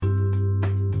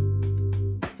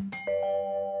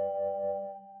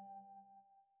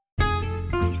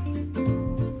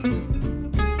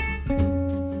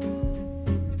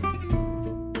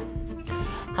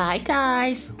Hi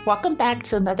guys, welcome back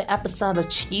to another episode of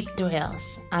Cheap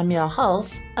Thrills. I'm your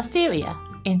host, Etheria,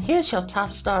 and here's your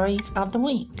top stories of the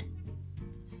week.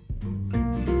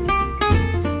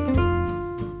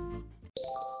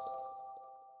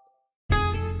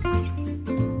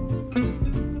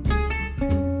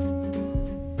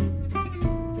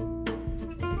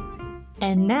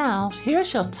 And now,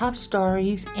 here's your top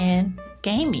stories in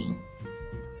gaming.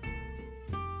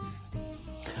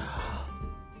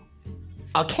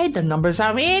 Okay, the numbers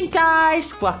are in,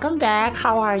 guys. Welcome back.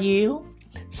 How are you?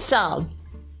 So,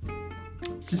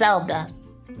 Zelda,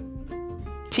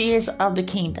 Tears of the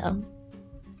Kingdom.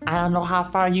 I don't know how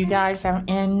far you guys are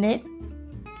in it,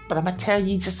 but I'm going to tell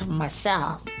you just for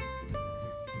myself.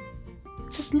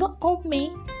 Just look at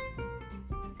me.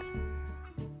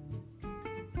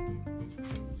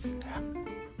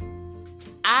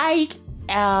 I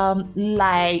am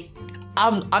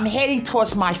I'm heading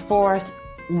towards my fourth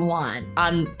one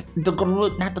on the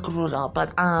Gerudo, not the Gerudo,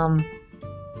 but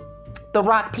the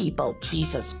Rock people.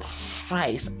 Jesus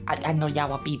Christ, I know y'all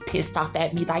will be pissed off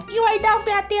at me, like you ain't out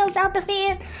there, damn Zelda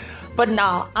fan. But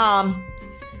no,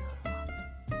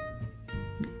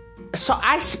 so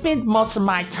I spent most of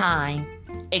my time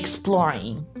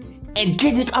exploring and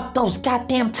getting up those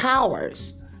goddamn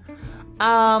towers.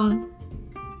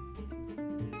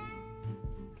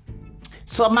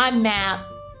 So my map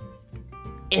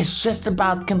is just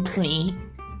about complete.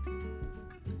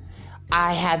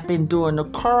 I have been doing the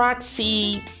Korok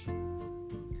seeds.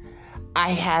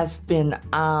 I have been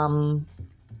God,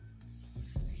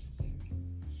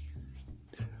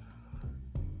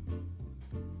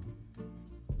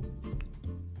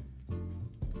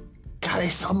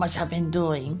 there's so much I've been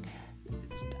doing.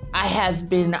 I have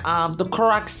been the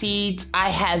Korok seeds. I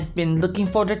have been looking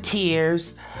for the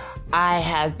tears. I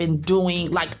have been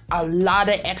doing like a lot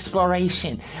of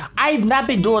exploration. I've not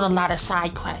been doing a lot of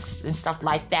side quests and stuff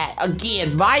like that.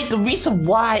 Again, the reason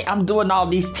why I'm doing all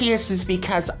these tiers is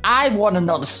because I want to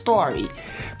know the story.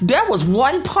 There was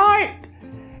one part.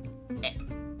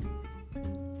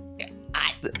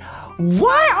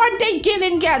 Why aren't they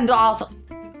giving Gandalf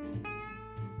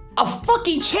a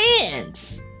fucking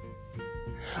chance?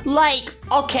 Like,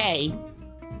 okay,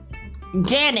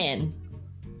 Ganon.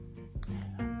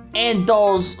 And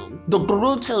the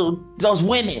Gerudo, those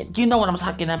women, you know what I'm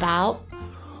talking about.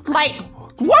 Like,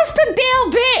 what's the deal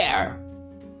there?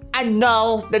 I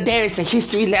know that there is a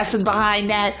history lesson behind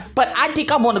that, but I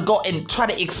think I want to go and try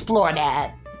to explore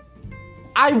that.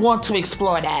 I want to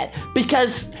explore that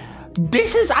because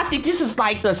I think this is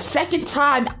like the second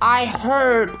time I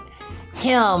heard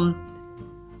him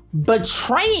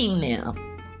betraying them.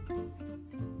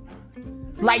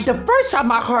 Like, the first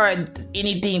time I heard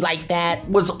anything like that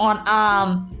was on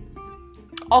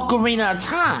Ocarina of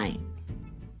Time.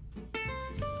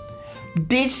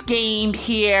 This game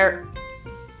here,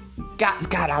 do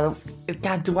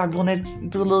I want to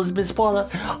do a little bit of spoiler?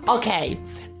 Okay,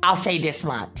 I'll say this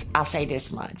much.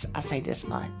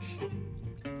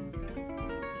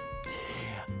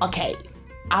 Okay,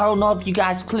 I don't know if you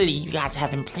guys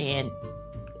haven't played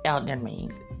Elden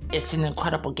Ring. It's an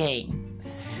incredible game.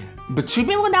 But you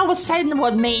remember when I was saying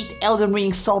what made Elden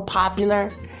Ring so popular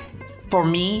for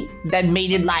me, that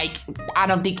made it like, I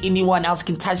don't think anyone else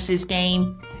can touch this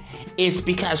game? It's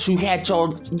because you had your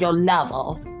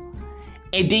level.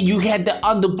 And then you had the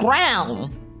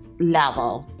underground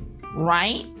level,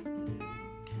 right?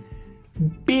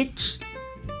 Bitch.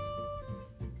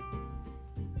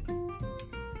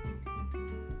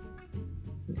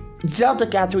 Zelda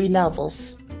got 3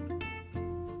 levels.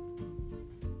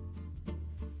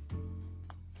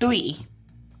 3.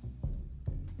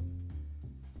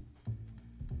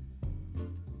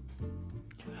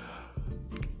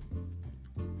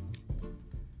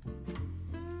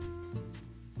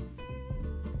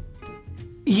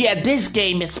 Yeah, this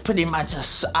game is pretty much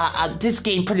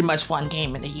pretty much won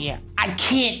Game of the Year. I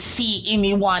can't see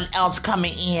anyone else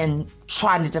coming in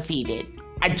trying to defeat it.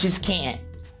 I just can't.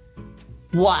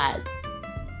 What?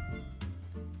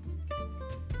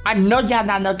 I know y'all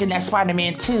not looking at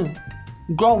Spider-Man 2.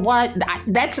 Girl, what?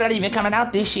 That's not even coming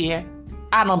out this year.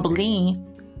 I don't believe.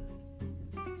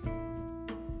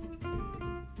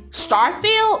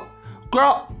 Starfield?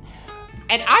 Girl,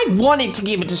 and I wanted to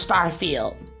give it to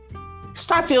Starfield.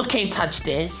 Starfield can't touch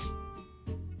this.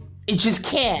 It just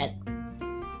can't.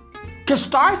 Because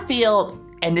Starfield,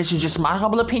 and this is just my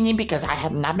humble opinion because I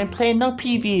have not been playing no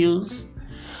previews,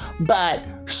 but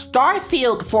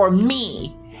Starfield for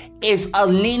me is a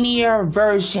linear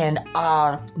version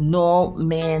of No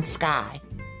Man's Sky.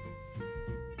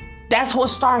 That's what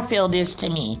Starfield is to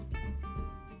me.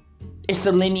 It's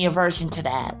the linear version to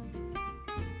that.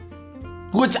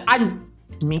 which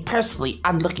me personally,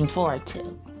 I'm looking forward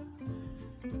to.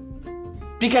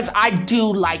 Because I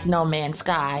do like No Man's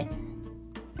Sky.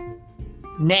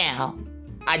 Now,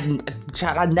 I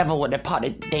never would have bought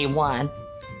it day one.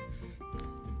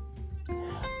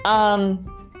 I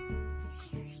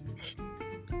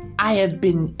have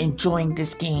been enjoying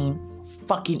this game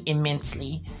fucking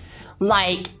immensely.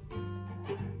 Like,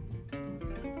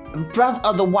 Breath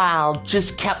of the Wild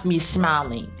just kept me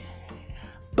smiling.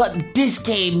 But this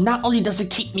game, not only does it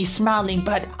keep me smiling,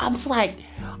 but I'm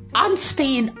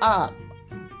staying up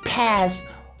past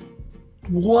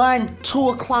 1, 2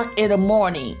 o'clock in the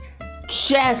morning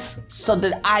just so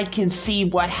that I can see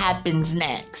what happens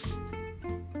next.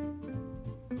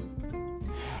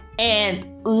 And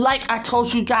like I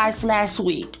told you guys last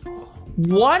week,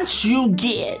 once you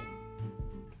get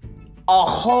a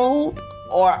hold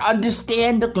or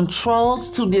understand the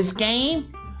controls to this game,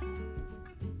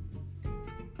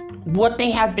 what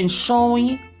they have been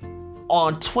showing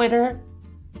on Twitter,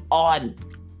 on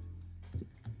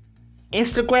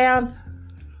Instagram,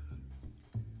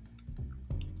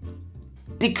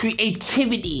 the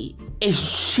creativity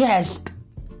is just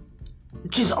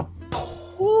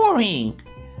pouring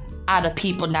out of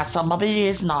people. Now, some of it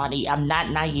is naughty. I'm not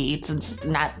naive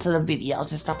not to the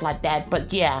videos and stuff like that.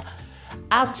 But yeah,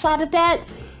 outside of that,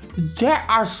 there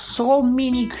are so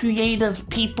many creative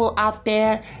people out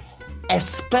there,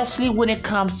 especially when it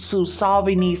comes to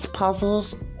solving these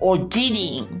puzzles or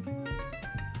getting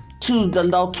to the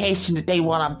location that they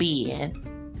want to be in.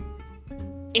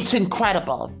 It's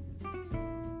incredible.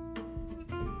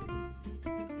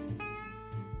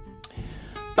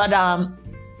 But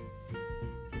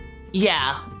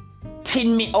yeah,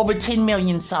 over 10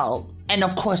 million sold. And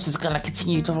of course it's gonna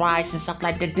continue to rise and stuff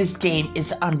like that. This game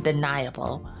is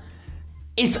undeniable.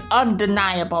 It's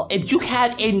undeniable. If you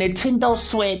have a Nintendo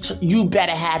Switch, you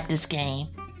better have this game.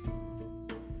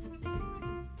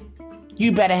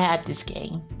 You better have this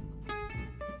game.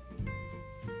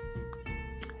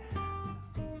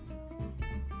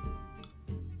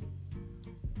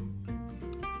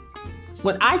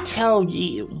 When I tell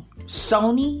you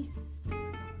Sony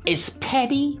is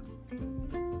petty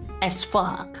as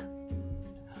fuck.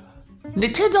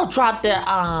 Nintendo dropped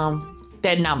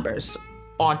their numbers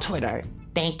on Twitter.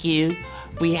 Thank you.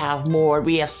 We have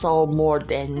sold more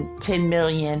than 10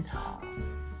 million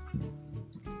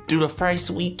through the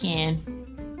first weekend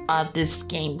of this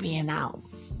game being out.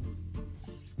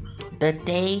 The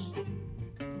day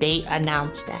they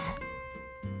announced that,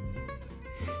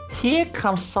 here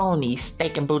comes Sony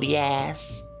steak booty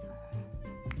ass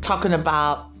talking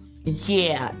about,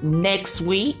 yeah, next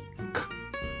week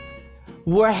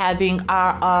we're having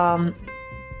our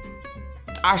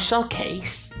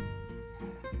showcase.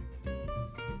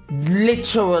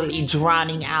 Literally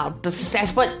drowning out the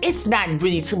success, but it's not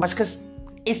really too much because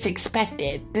it's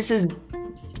expected. This is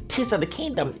Tears of the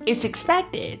Kingdom. It's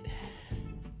expected.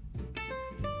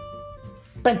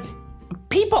 But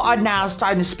people are now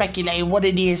starting to speculate what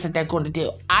it is that they're going to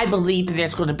do. I believe that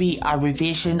there's going to be a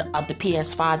revision of the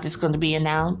PS5 that's going to be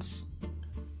announced.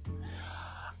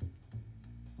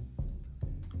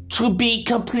 To be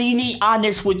completely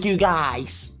honest with you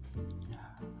guys,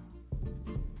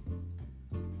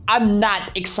 I'm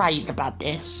not excited about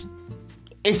this.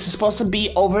 It's supposed to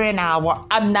be over an hour.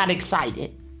 I'm not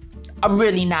excited. I'm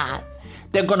really not.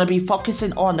 They're going to be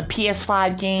focusing on the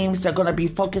PS5 games. They're going to be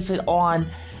focusing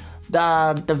on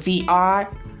the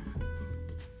VR.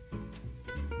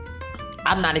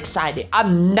 I'm not excited.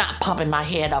 I'm not pumping my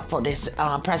head up for this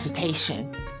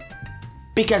presentation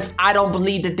because I don't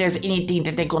believe that there's anything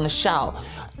that they're going to show.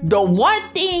 The one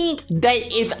thing that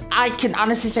if I can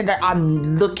honestly say that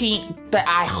I'm looking, that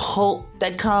I hope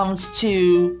that comes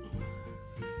to,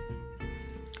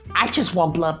 I just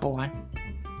want Bloodborne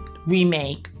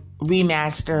remake,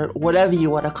 remaster, whatever you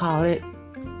want to call it.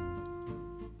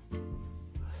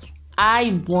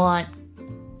 I want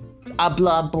a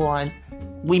Bloodborne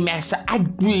remaster. I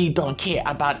really don't care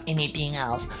about anything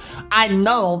else. I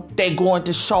know they're going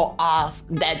to show off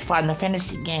that Final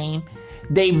Fantasy game.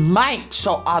 They might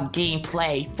show off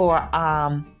gameplay for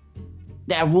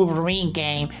that Wolverine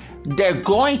game. They're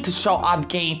going to show off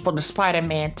game for the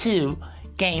Spider-Man 2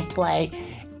 gameplay.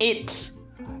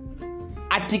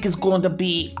 I think it's going to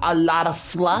be a lot of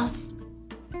fluff.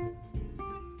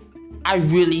 I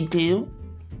really do.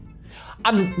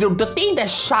 The thing that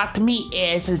shocked me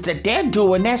is that they're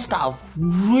doing their stuff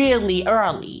really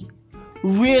early.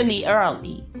 Really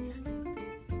early.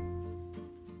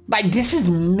 Like, this is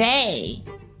May.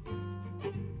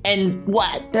 And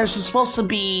what? They're supposed to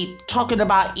be talking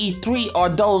about E3 or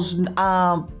those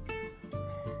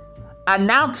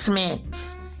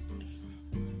announcements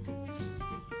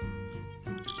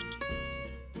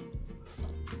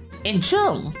in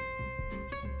June.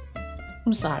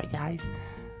 I'm sorry, guys.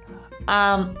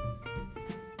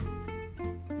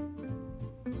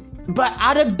 But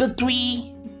out of the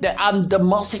three that I'm the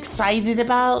most excited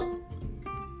about,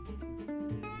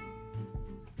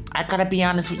 I gotta be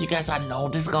honest with you guys. I know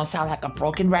this is gonna sound like a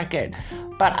broken record,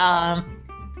 but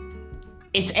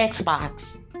it's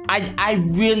Xbox. I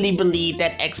really believe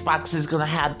that Xbox is gonna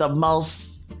have the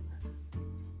most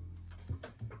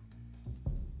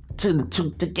to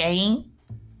gain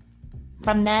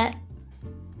from that.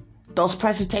 Those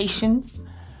presentations.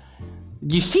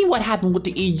 You see what happened with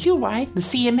the EU, right? The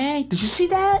CMA. Did you see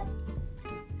that?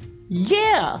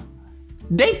 Yeah.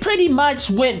 They pretty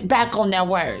much went back on their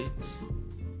words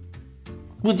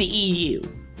with the EU.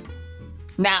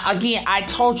 Now, again, I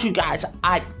told you guys,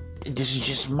 this is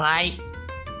just my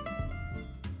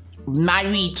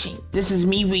reaching. This is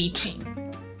me reaching.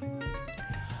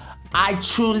 I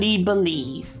truly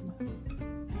believe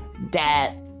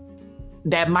that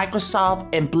Microsoft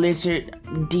and Blizzard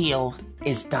deal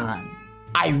is done.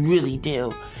 I really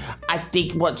do. I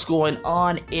think what's going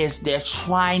on is they're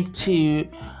trying to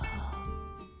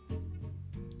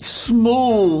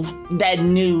smooth that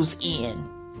news in.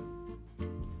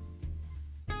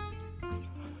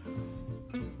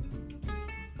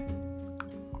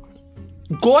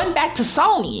 Going back to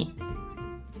Sony,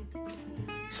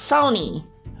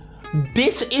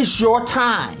 this is your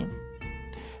time.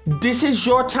 This is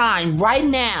your time right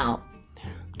now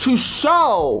to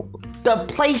show the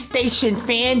PlayStation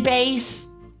fan base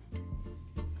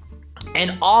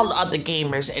and all other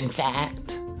gamers, in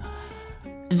fact,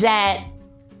 that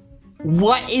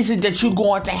what is it that you're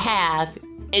going to have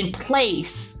in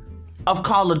place of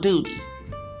Call of Duty.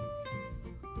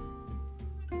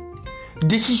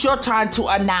 This is your time to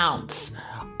announce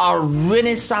a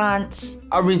resistance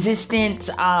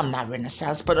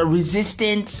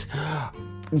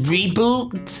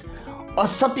reboot or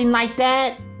something like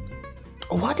that.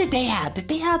 What did they have? They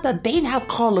didn't have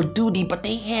Call of Duty, but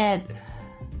they had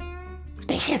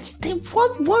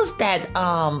what was that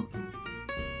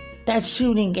that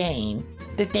shooting game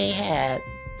that they had?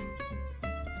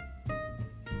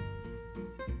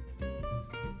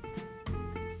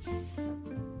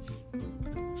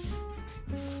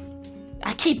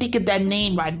 I can't think of that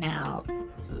name right now.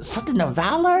 Something of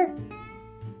Valor?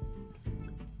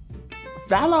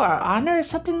 Valor or Honor or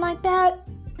something like that?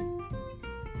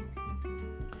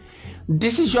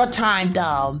 This is your time,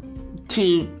 though,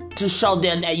 to show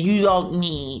them that you don't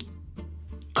need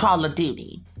Call of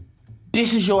Duty.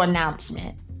 This is your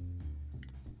announcement.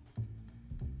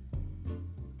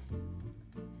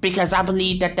 Because I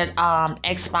believe that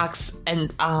Xbox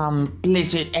and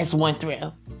Blizzard has went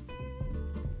through.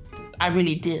 I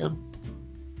really do.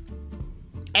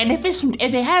 And if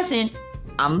it hasn't,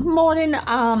 I'm more than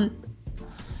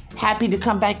happy to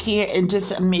come back here and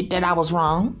just admit that I was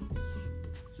wrong.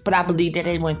 But I believe that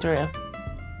they went through.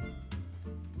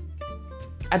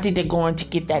 I think they're going to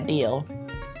get that deal.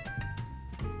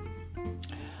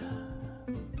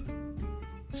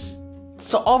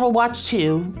 So Overwatch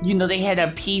 2, they had a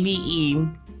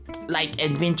PvE, like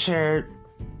adventure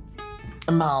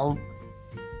mode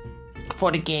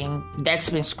for the game. That's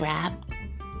been scrapped.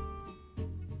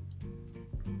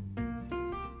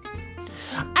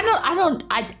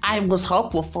 I was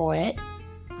hopeful for it.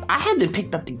 I haven't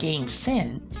picked up the game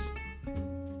since.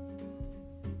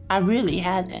 I really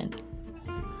haven't.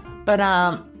 But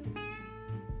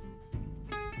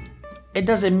it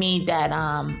doesn't mean that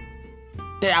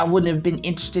that I wouldn't have been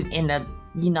interested in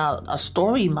a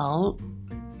story mode.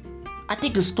 I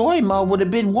think a story mode would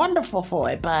have been wonderful for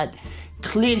it, but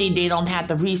clearly they don't have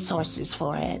the resources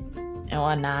for it and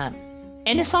whatnot.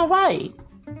 And it's alright.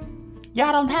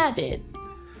 Y'all don't have it.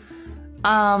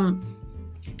 I'm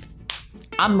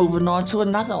moving on to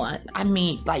another one. I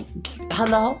mean,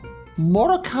 hello?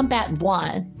 Mortal Kombat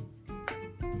 1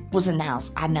 was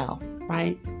announced. I know,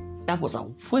 right? That was a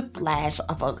whiplash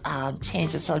of a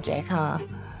change of subject, huh?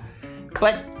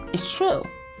 But it's true.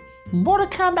 Mortal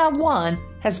Kombat 1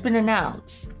 has been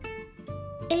announced.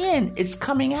 And it's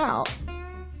coming out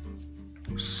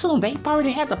soon. They've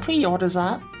already had the pre-orders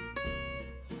up.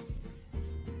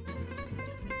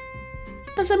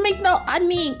 Doesn't make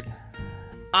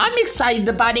I'm excited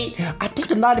about it. I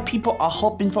think a lot of people are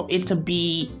hoping for it to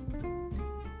be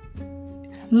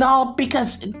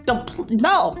because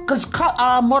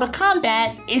Mortal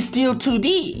Kombat is still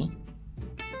 2D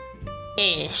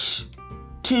ish,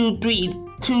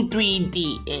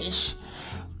 3D ish.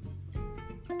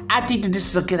 I think that this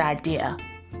is a good idea,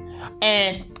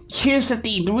 and here's the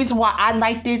thing. The reason why I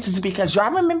like this is because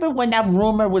y'all remember when that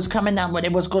rumor was coming out when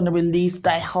it was going to release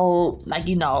that whole, like,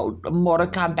 you know, Mortal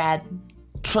Kombat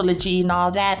trilogy and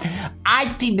all that. I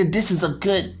think that this is a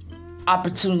good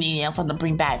opportunity for them to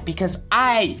bring back, because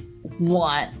I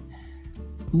want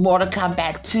Mortal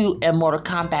Kombat 2 and Mortal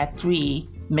Kombat 3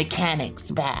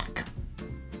 mechanics back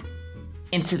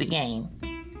into the game.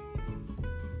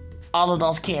 All of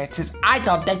those characters. I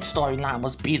thought that storyline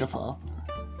was beautiful.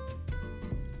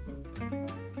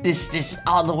 This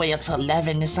all the way up to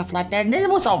 11 and stuff like that. And it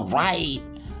was alright.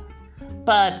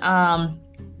 But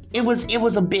it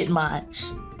was a bit much.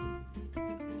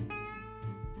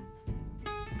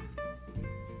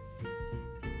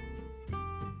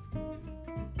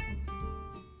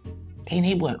 And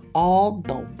he went all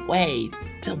the way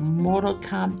to Mortal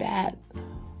Kombat.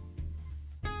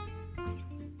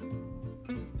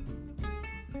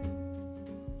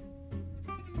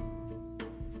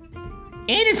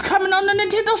 And it's coming on the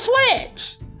Nintendo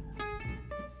Switch.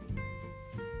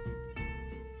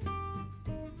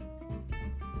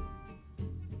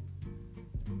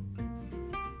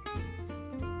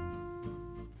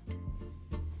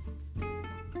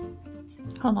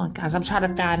 Hold on, guys. I'm trying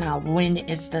to find out when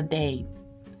is the date.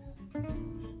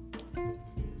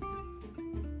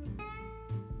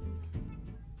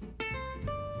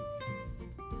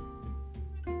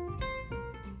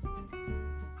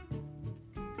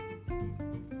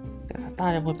 I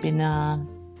thought it would be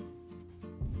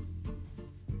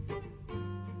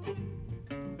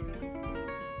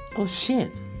oh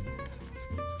shit.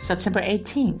 September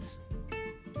 18th.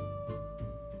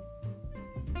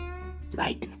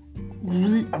 Like,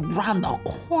 around the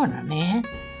corner, man.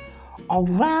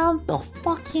 Around the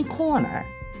fucking corner.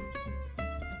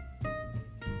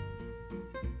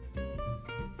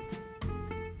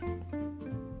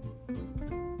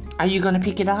 Are you gonna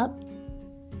pick it up?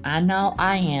 I know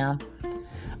I am.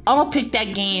 I'm gonna pick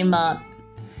that game up.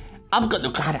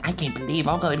 God, I can't believe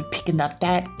I'm gonna be picking up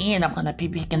that, and I'm gonna be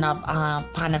picking up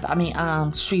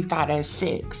Street Fighter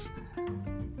 6.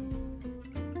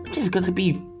 I'm just gonna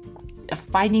be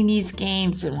fighting these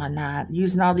games and whatnot,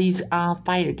 using all these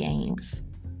fighter games.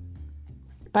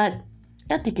 But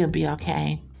I think it'll be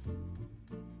okay.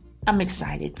 I'm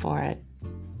excited for it.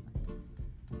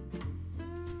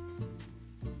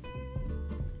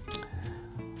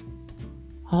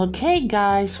 Okay,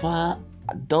 guys, well,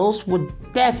 those were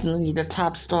definitely the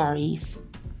top stories.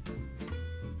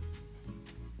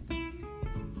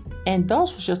 And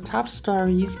those were your top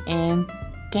stories in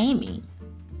gaming.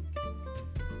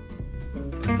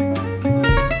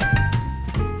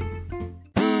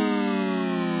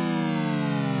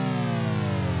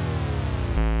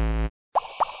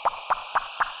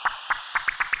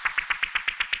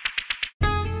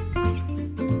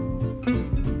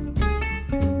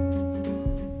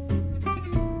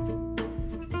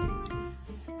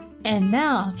 And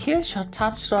now, here's your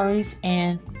top stories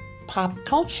in pop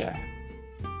culture.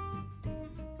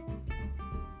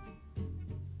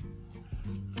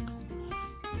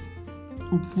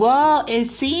 Well, it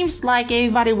seems like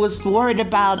everybody was worried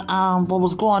about what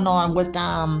was going on with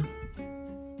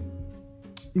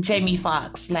Jamie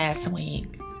Foxx last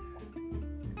week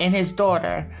and his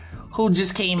daughter, who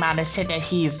just came out and said that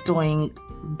he is doing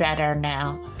better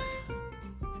now.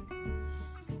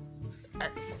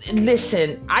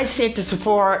 Listen, I said this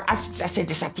before. I said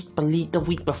this, I think, the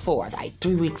week before, like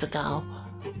 3 weeks ago.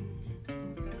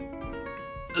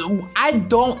 I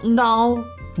don't know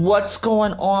what's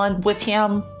going on with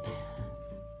him.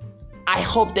 I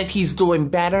hope that he's doing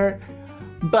better.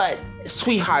 But,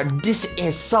 sweetheart, this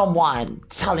is someone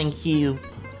telling you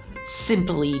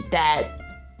simply that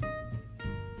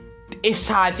it's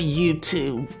time for you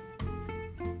to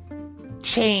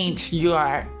change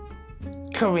your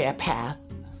career path.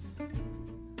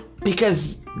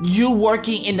 Because you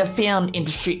working in the film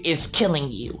industry is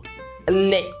killing you.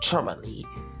 Literally.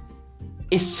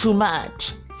 It's too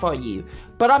much for you.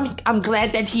 But I'm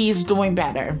glad that he is doing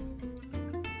better.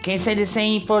 Can't say the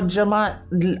same for Ja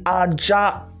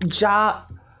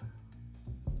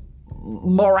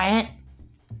Morant.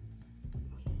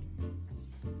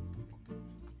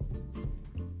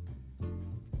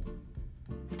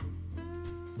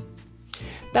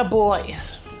 That boy.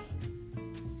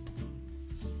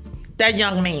 That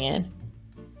young man.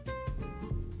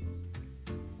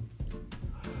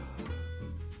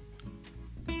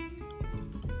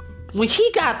 When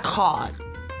he got caught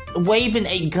waving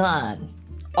a gun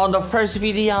on the first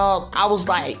video, I was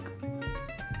like,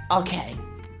 okay,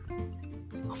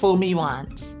 fool me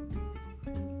once.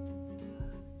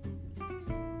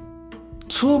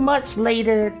 2 months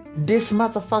later, this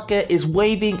motherfucker is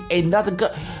waving another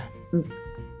gun.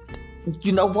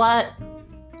 you know what?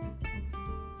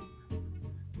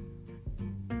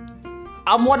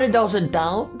 I'm one of those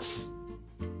adults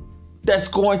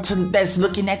that's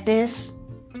looking at this,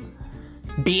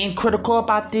 being critical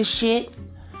about this shit,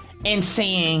 and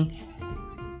saying,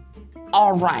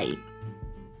 all right,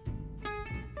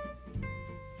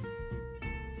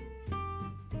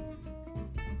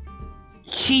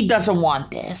 he doesn't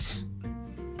want this.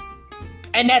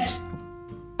 And that's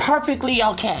perfectly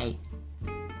okay.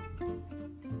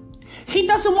 He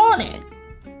doesn't want it.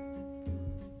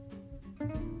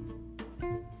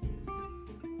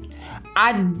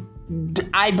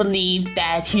 I believe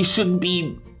that he shouldn't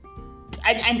be.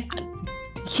 And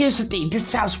here's the thing. This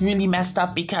sounds really messed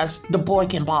up because the boy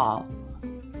can ball.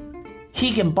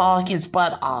 He can ball his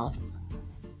butt off.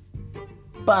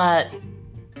 But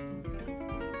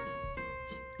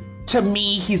to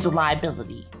me, he's a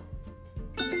liability.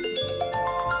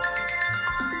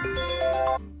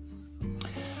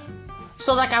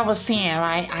 So like I was saying,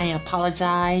 right? I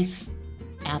apologize.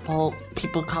 Apple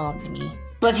people called me.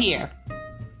 But here.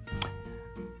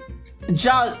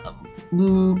 John,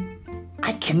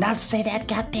 I cannot say that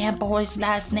goddamn boy's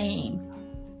last name.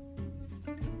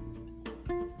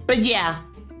 But yeah.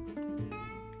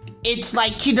 It's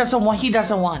like he doesn't want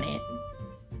it.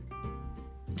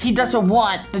 He doesn't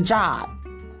want the job.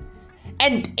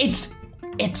 And it's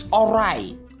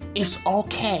alright. It's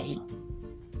okay.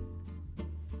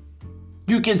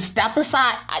 You can step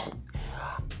aside.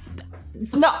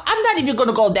 No, I'm not even going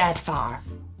to go that far.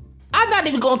 I'm not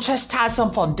even going to chastise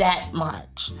him for that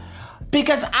much.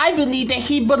 Because I believe that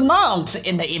he belongs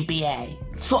in the NBA.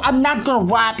 So I'm not going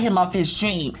to rob him of his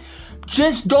dream.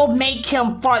 Just don't make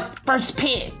him first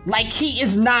pick. Like he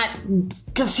is not,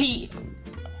 because he's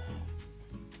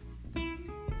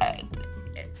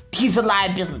a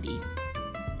liability.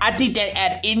 I think that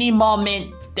at any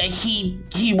moment that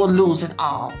he will lose it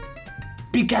all.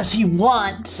 Because he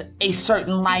wants a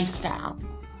certain lifestyle.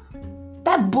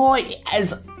 That boy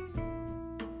is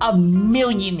a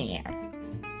millionaire.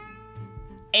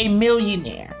 A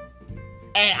millionaire.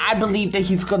 And I believe that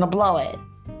he's gonna blow it.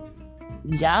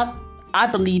 Yup. I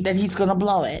believe that he's gonna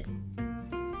blow it.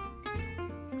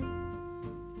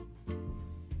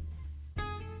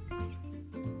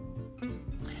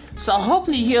 So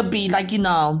hopefully he'll be like,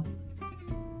 he'll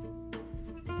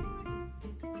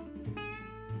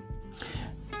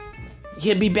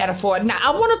be better for it. Now,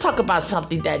 I want to talk about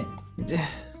something that...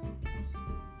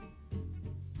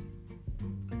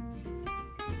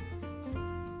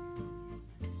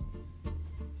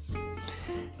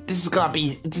 This is gonna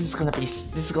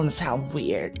sound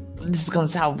weird. This is gonna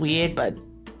sound weird, but...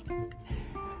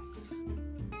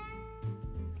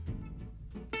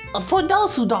 For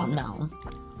those who don't know,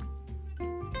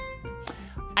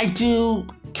 I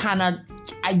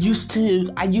used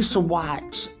to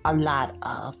watch a lot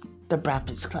of The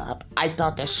Breakfast Club. I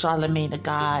thought that Charlamagne the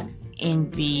God,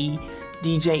 Envy,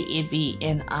 DJ Envy,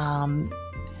 and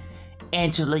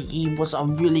Angela Yee was a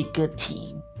really good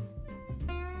team.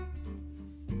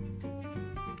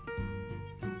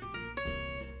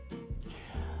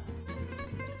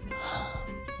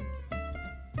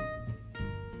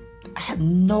 I have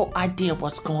no idea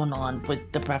what's going on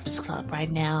with The Breakfast Club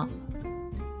right now.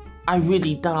 I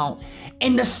really don't.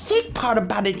 And the sick part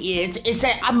about it is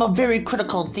that I'm a very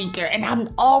critical thinker, and I'm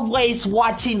always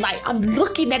watching, like, I'm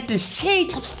looking at the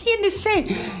shades, I'm seeing the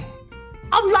shade.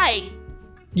 I'm like,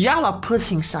 y'all are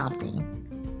pushing something.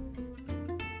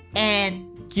 And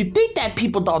you think that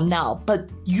people don't know, but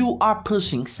you are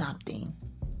pushing something.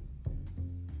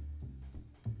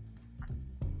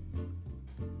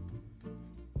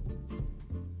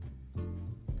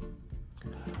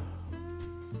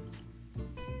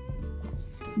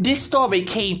 This story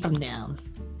came from them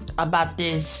about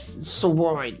this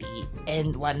sorority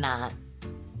and whatnot.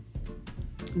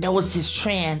 There was this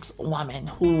trans woman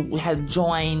who had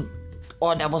joined,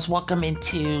 or that was welcome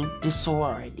into the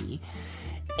sorority.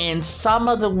 And some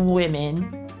of the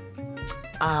women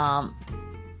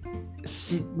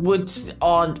went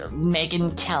on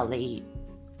Megyn Kelly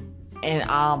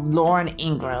and Lauren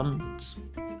Ingram's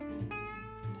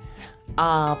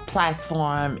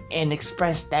platform and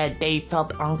expressed that they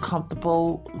felt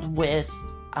uncomfortable with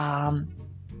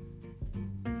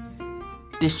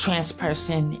this trans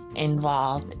person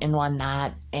involved and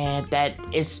whatnot, and that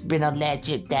it's been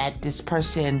alleged that this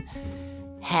person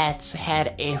has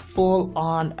had a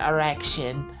full-on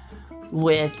erection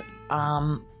with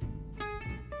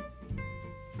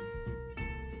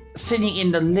sitting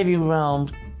in the living room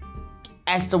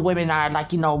as the women are,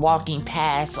 like, walking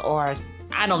past, or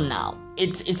I don't know.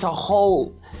 It's a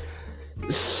whole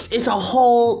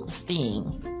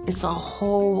thing. It's a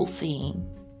whole thing.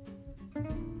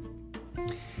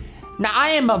 Now,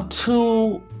 I am of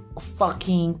two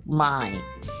fucking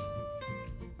minds.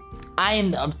 I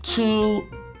am of two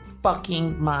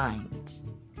fucking minds.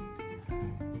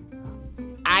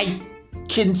 I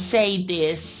can say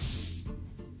this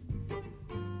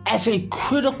as a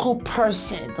critical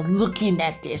person looking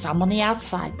at this. I'm on the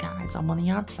outside, guys. I'm on the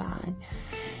outside.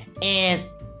 And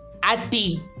I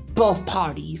think both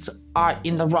parties are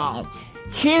in the wrong.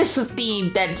 Here's the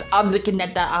theme that I'm looking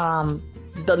at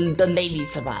the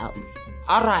ladies about.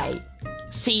 Alright.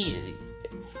 See,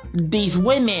 these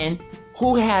women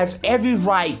who has every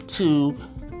right to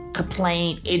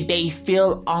complain if they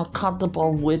feel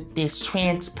uncomfortable with this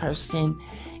trans person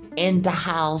in the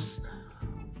house.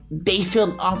 They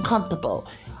feel uncomfortable.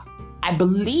 I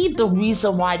believe the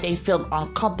reason why they feel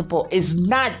uncomfortable is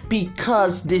not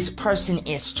because this person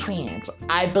is trans.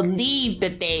 I believe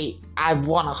that I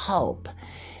want to hope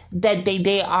that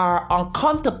they are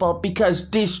uncomfortable because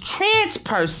this trans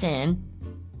person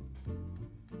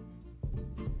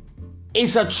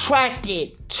is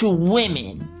attracted to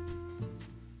women.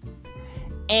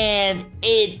 And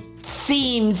it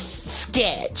seems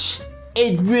sketch.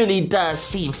 It really does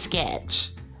seem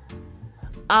sketch.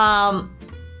 But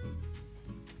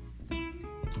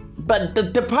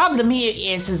the problem here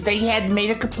is they had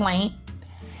made a complaint,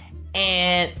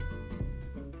 and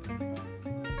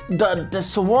the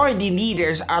sorority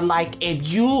leaders are like, if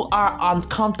you are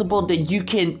uncomfortable, then you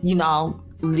can,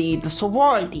 leave the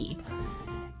sorority.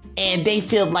 And they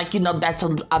feel like, that's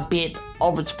a bit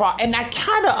over the top. And I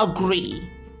kind of agree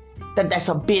that that's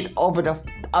a bit over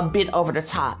the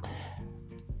top.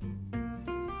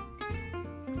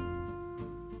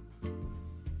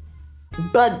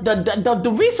 But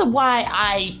the reason why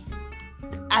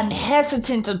I'm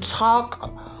hesitant to talk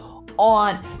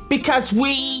on, because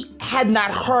we had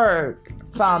not heard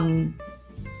from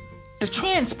the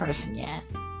trans person yet.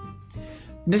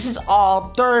 This is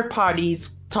all third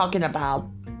parties talking about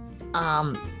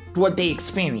what they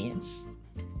experience.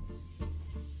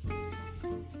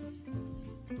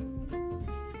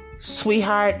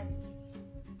 Sweetheart,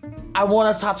 I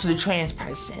want to talk to the trans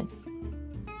person.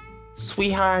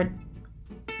 Sweetheart,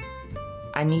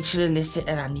 I need you to listen,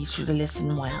 and I need you to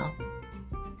listen well.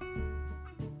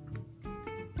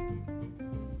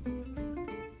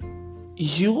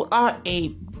 You are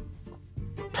a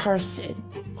person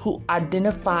who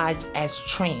identifies as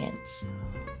trans,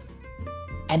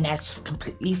 and that's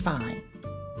completely fine.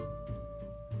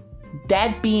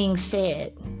 That being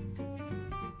said,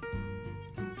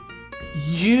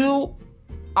 you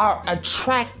are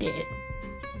attracted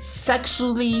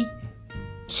sexually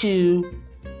to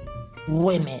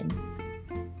women,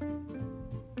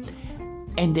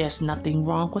 and there's nothing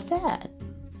wrong with that.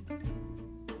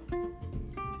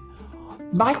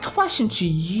 My question to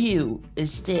you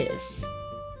is this: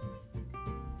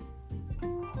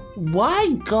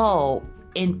 why go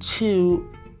into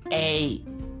a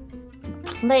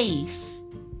place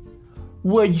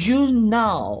where you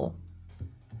know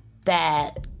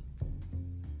that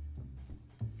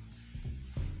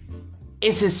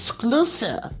it's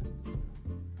exclusive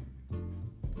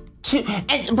to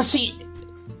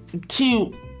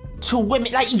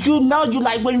women? Like, you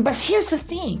like women, but here's the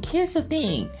thing.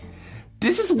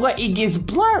 This is where it gets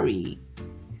blurry.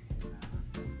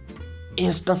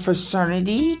 Is the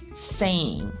fraternity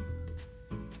saying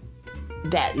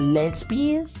that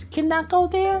lesbians cannot go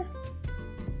there?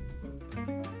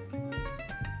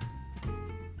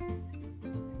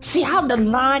 See how the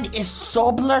line is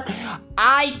so blurred?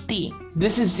 I think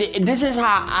this is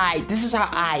how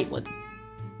I would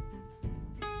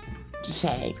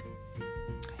say.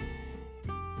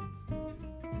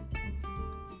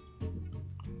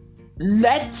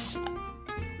 Let's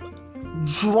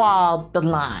draw the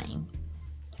line.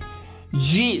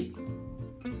 You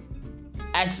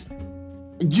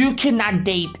cannot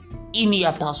date any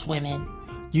of those women.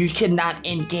 You cannot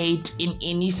engage in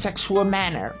any sexual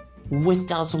manner with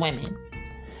those women.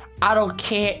 I don't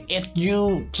care if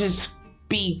you just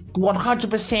be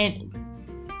 100%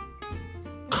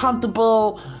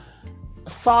 comfortable,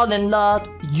 fall in love,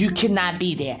 you cannot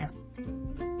be there.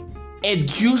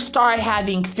 If you start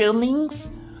having feelings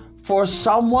for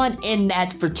someone in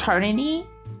that fraternity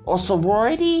or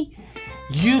sorority,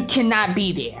 you cannot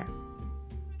be there.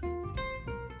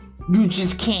 You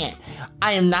just can't.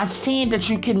 I am not saying that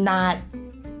you cannot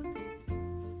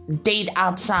date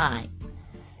outside,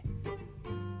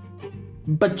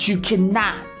 but you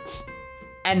cannot,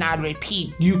 and I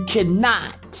repeat, you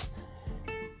cannot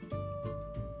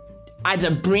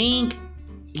either bring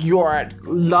your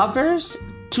lovers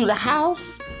to the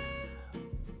house,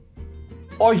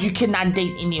 or you cannot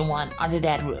date anyone under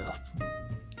that roof.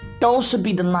 Those should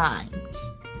be the lines.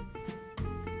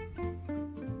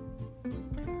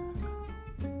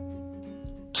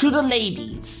 To the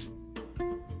ladies,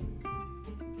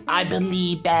 I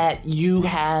believe that you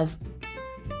have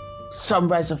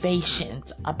some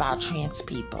reservations about trans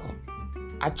people.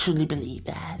 I truly believe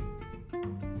that.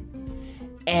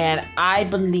 And I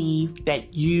believe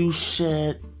that you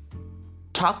should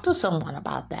talk to someone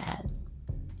about that.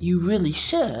 You really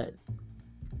should.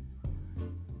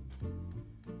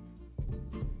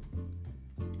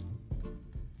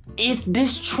 If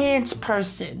this trans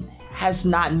person has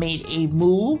not made a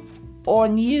move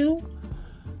on you,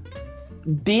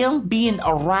 them being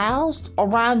aroused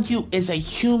around you is a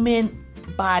human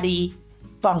body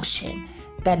function.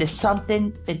 That is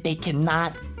something that they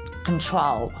cannot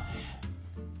control.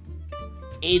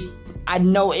 I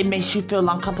know it makes you feel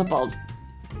uncomfortable.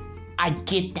 I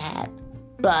get that.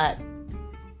 But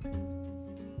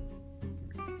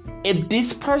if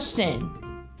this person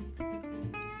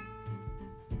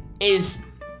is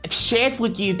shared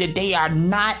with you that they are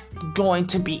not going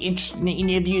to be interested in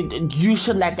any of you, you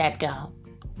should let that go.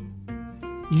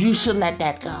 You should let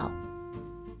that go.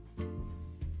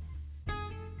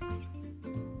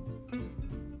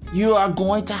 You are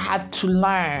going to have to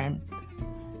learn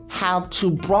how to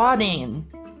broaden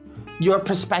your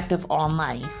perspective on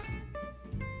life.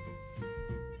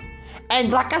 And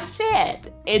like I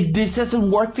said, if this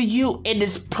doesn't work for you, it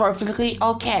is perfectly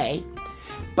okay.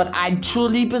 But I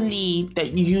truly believe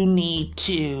that you need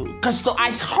to, because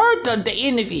I heard the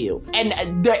interview, and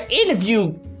the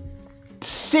interview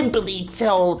simply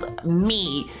told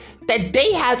me that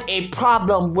they have a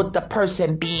problem with the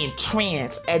person being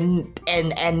trans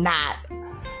and not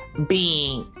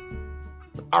being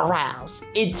aroused.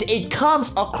 It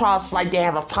comes across like they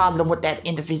have a problem with that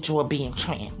individual being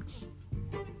trans.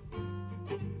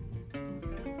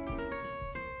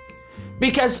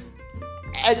 Because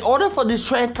in order for this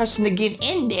trans person to get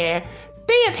in there,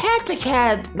 they have had to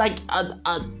have like a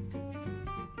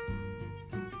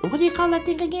what do you call that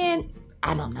thing again?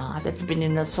 I don't know. I've never been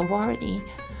in a sorority.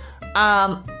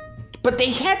 But they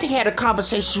had to have a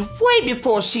conversation way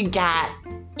before she got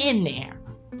in there.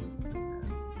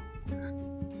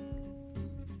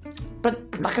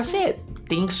 But like I said,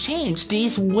 things change.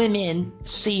 These women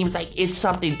seem like it's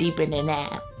something deeper than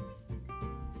that.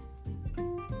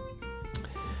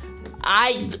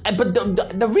 But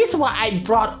the reason why I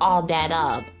brought all that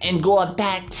up and going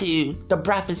back to the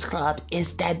Breakfast Club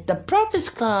is that the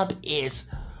Breakfast Club is...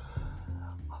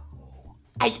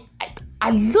 I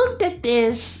looked at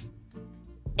this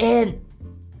and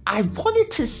I wanted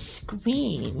to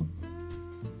scream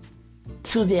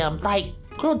to them like,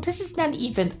 girl, this is not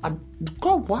even a...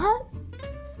 Girl, what?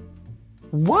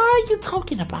 Why are you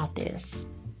talking about this?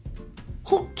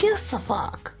 Who gives a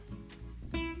fuck?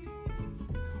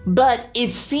 But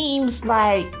it seems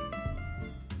like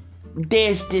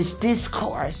there's this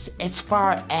discourse as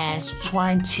far as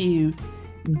trying to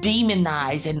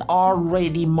demonize an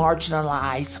already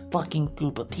marginalized fucking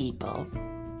group of people.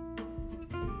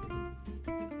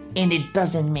 And it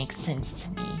doesn't make sense to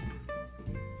me.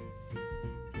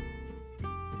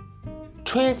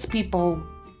 Trans people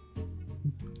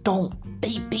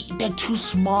they're too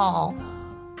small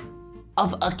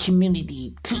of a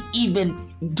community to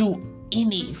even do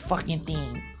any fucking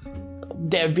thing.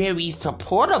 They're very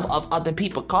supportive of other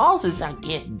people's causes, I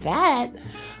get that.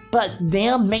 But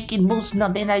them making moves, no,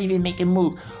 they're not even making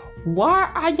moves. Why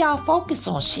are y'all focused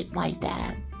on shit like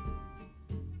that?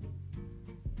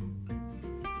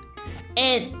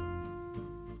 And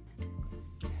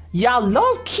y'all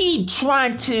low-key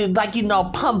trying to,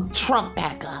 pump Trump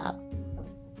back up.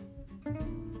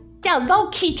 Y'all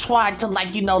low-key trying to,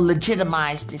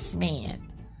 legitimize this man.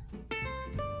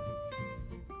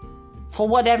 For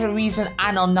whatever reason,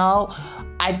 I don't know.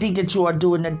 I think that you are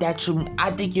doing a detriment.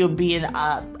 I think you're being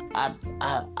a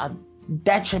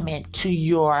detriment to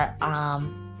your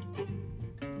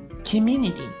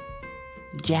community.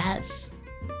 Yes.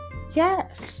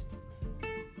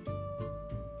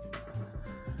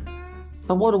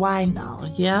 But what do I know?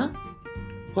 Yeah?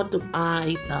 What do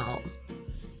I know?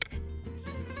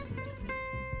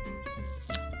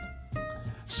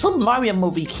 Super Mario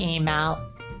movie came out.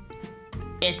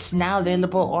 It's now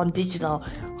available on digital.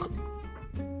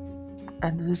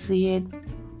 And to see it,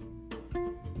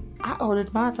 I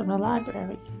ordered mine from the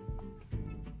library.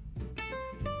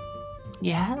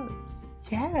 Yes,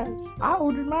 I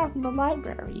ordered mine from the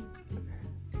library.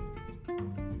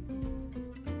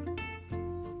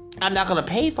 I'm not gonna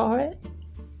pay for it.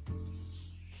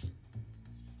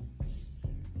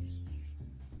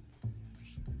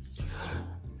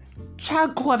 y'all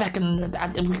going back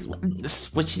and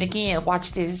switching again?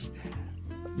 Watch this.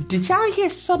 Did y'all hear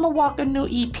Summer Walker new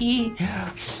EP?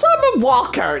 Summer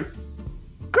Walker,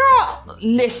 girl,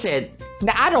 listen.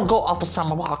 Now I don't go off of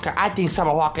Summer Walker. I think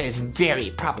Summer Walker is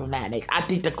very problematic. I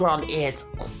think the girl is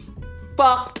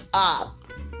fucked up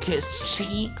because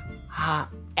she her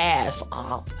ass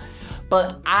off.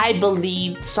 But I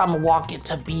believe Summer Walker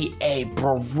to be a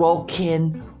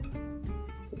broken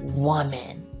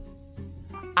woman.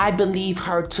 I believe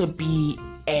her to be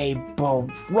a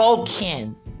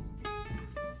broken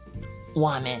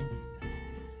woman.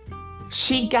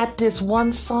 She got this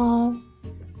one song,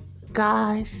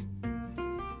 guys.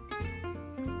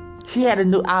 She had a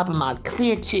new album out,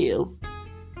 Clear 2.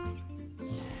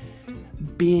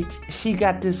 Bitch, she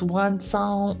got this one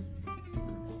song.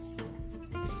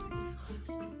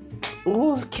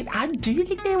 Ooh, do you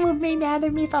think they would be mad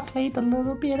at me if I played a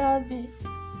little bit of it?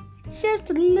 Just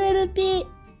a little bit.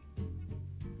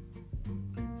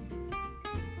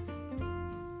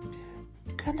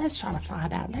 Girl, let's try to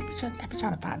find out. Let me try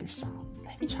to find this song.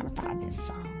 Let me try to find this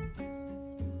song.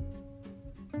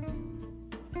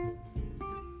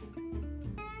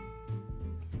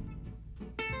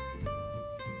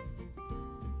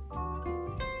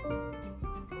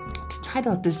 The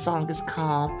title of this song is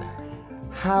called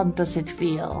How Does It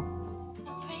Feel?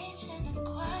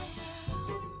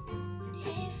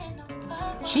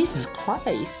 Jesus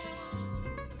Christ.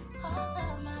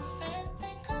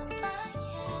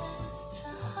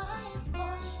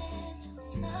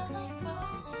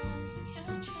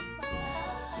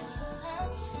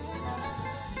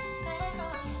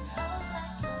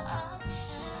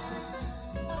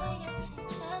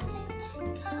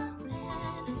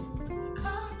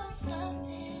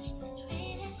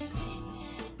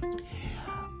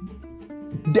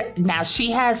 Now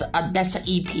she has that's an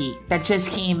EP that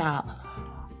just came out.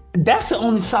 That's the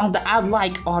only song that I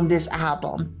like on this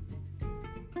album.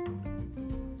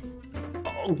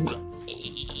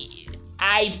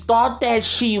 I thought that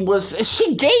she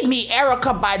gave me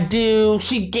Erykah Badu.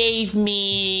 She gave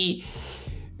me,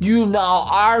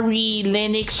 Ari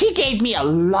Lennox. She gave me a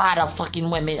lot of fucking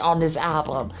women on this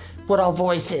album with her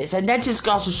voices. And that just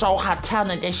goes to show how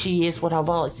talented she is with her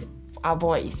voice.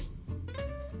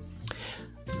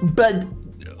 But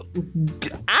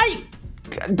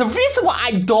the reason why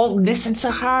I don't listen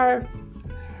to her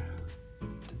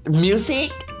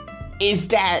music is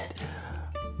that,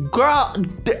 girl,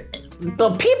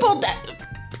 the people that,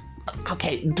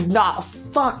 okay, do not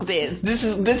fuck this. This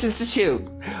is the shoot.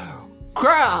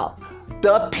 Girl,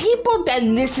 the people that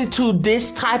listen to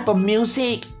this type of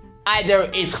music either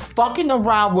is fucking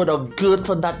around with a good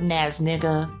for nothing ass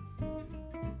nigga,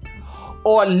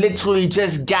 or literally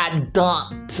just got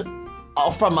dumped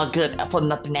from a good for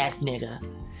nothing ass nigga.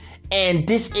 And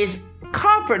this is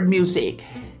comfort music.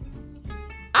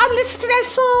 I listened to that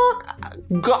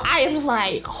song, girl, I am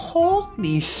like,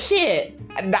 holy shit.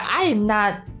 I am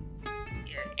not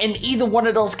in either one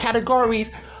of those categories,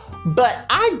 but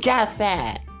I got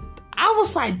that. I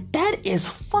was like, that is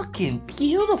fucking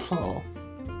beautiful.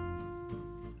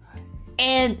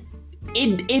 And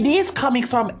it is coming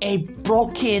from a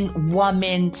broken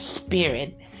woman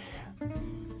spirit.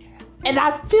 And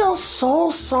I feel so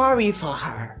sorry for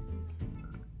her.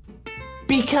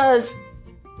 Because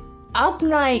I'm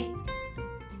like,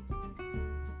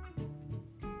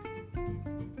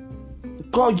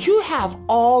 girl, you have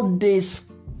all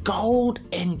this gold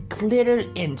and glitter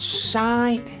and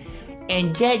shine,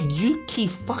 and yet you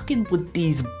keep fucking with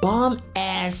these bum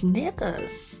ass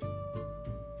niggas.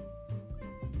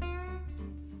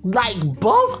 Like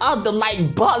both of them,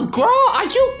 but girl,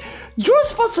 you're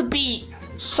supposed to be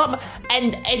some,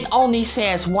 and it only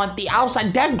says one thing. I was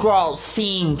like, that girl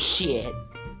seeing shit.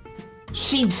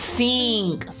 She's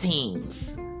seeing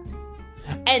things.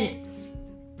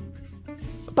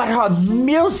 But her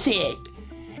music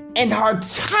and her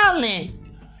talent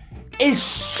is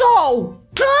so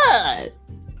good.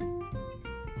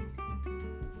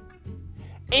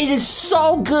 It is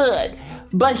so good.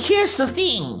 But here's the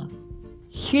thing.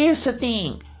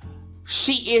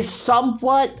 She is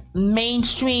somewhat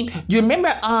mainstream. You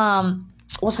remember,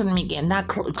 what's her name again? Not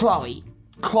Chloe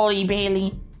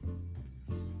Bailey.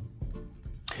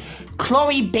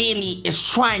 Chloe Bailey is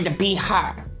trying to be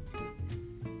her.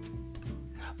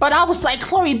 But I was like,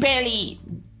 Chloe Bailey,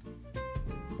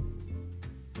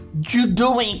 you're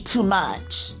doing too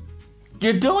much.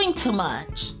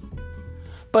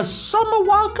 But Summer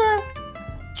Walker,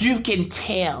 you can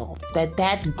tell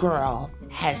that girl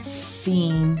has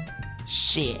seen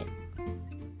shit.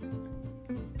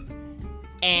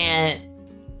 And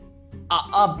a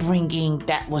upbringing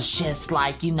that was just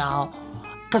like,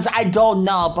 Because I don't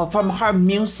know, but from her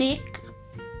music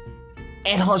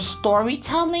and her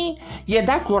storytelling, yeah,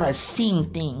 that girl has seen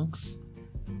things.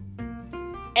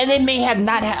 And it may have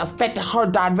not have affected her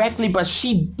directly, but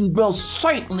she most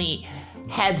certainly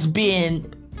has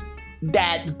been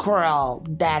that girl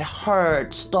that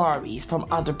heard stories from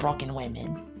other broken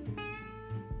women.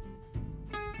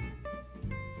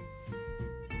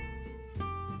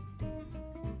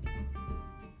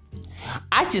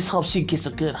 I just hope she gets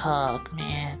a good hug,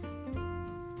 man.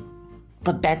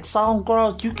 But that song,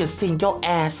 girl, you can sing your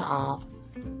ass off.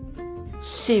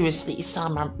 Seriously,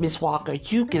 Summer, Miss Walker,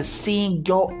 you can sing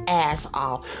your ass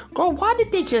off. Girl, why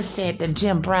did they just say that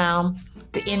Jim Brown,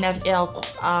 the NFL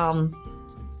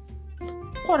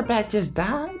quarterback, just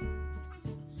died?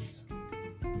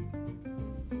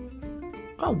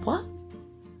 Girl, what?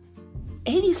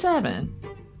 87.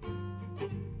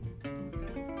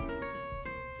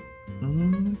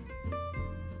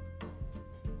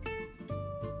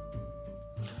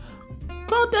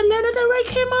 Girl, the Lana Del Rey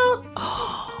came out?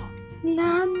 Oh,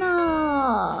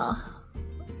 Lana.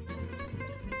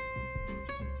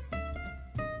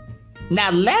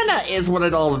 Now, Lana is one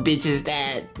of those bitches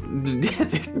that...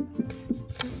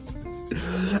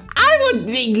 I would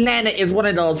think Lana is one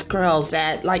of those girls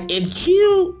that, like, if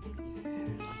you...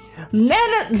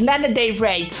 Lana Del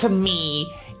Rey, to me,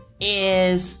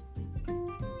 is...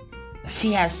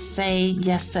 She has Say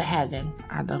Yes to Heaven.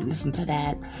 I don't listen to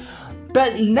that.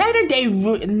 But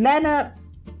Lana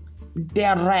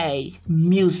Del Rey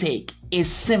music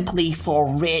is simply for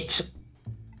rich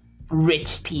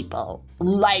people.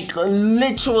 Like,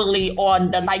 literally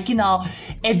on the, like, you know,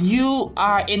 if you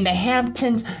are in the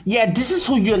Hamptons, yeah, this is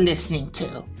who you're listening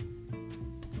to.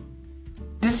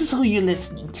 This is who you're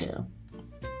listening to.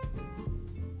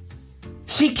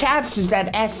 She captures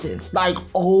that essence, like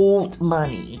old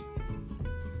money.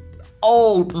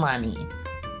 Old money.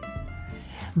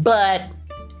 But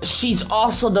she's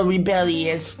also the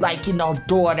rebellious, like, you know,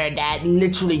 daughter that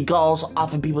literally goes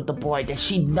off and be with the boy that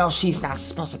she knows she's not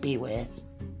supposed to be with.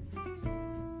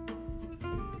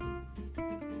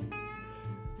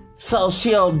 So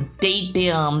she'll date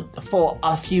them for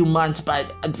a few months,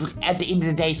 but at the end of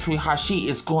the day, sweetheart, she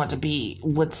is going to be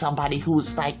with somebody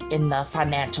who's like in the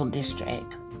financial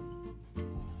district.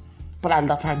 But I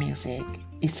love her music.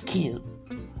 It's cute.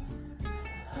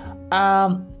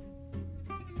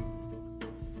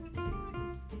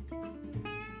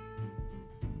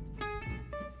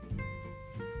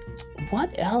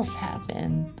 What else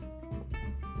happened?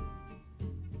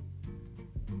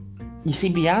 You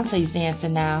see Beyonce's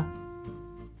dancing now.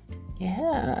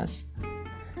 Yes.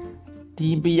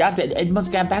 Beyonce, it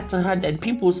must get back to her that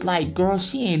people was like, girl,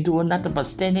 she ain't doing nothing but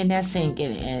standing there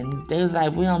singing. And they was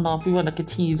like, we don't know if we want to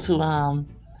continue to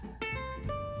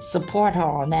support her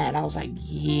on that. I was like,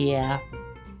 yeah.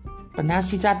 But now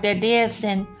she's out there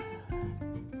dancing.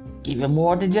 Even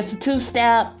more than just a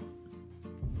two-step.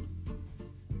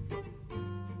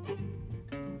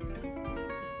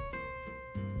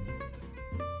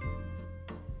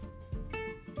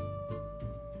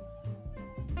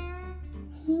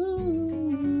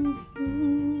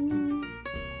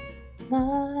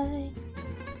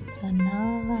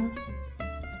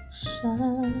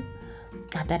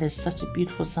 God, that is such a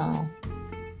beautiful song.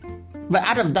 But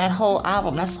out of that whole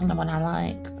album, that's the only one I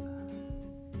like.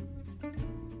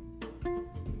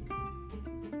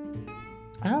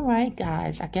 Alright,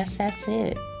 guys, I guess that's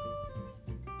it.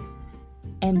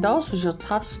 And those was your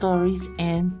top stories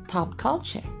in pop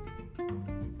culture.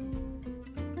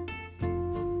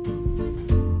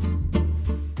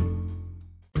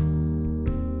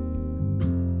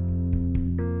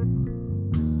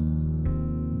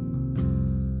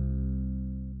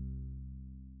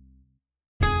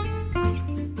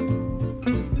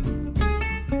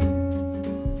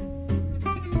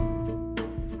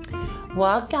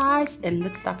 Well, guys, it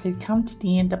looks like we've come to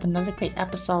the end of another great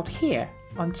episode here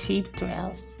on Cheap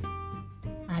Thrills.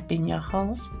 I've been your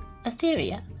host,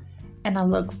 Etheria, and I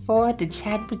look forward to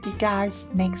chatting with you guys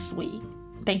next week.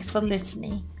 Thanks for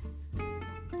listening.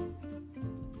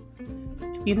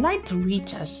 If you'd like to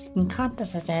reach us, you can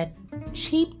contact us at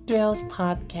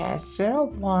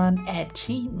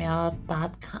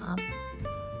cheapthrillspodcast01@gmail.com.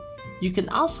 You can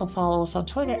also follow us on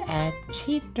Twitter at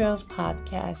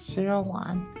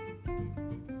cheapthrillspodcast01.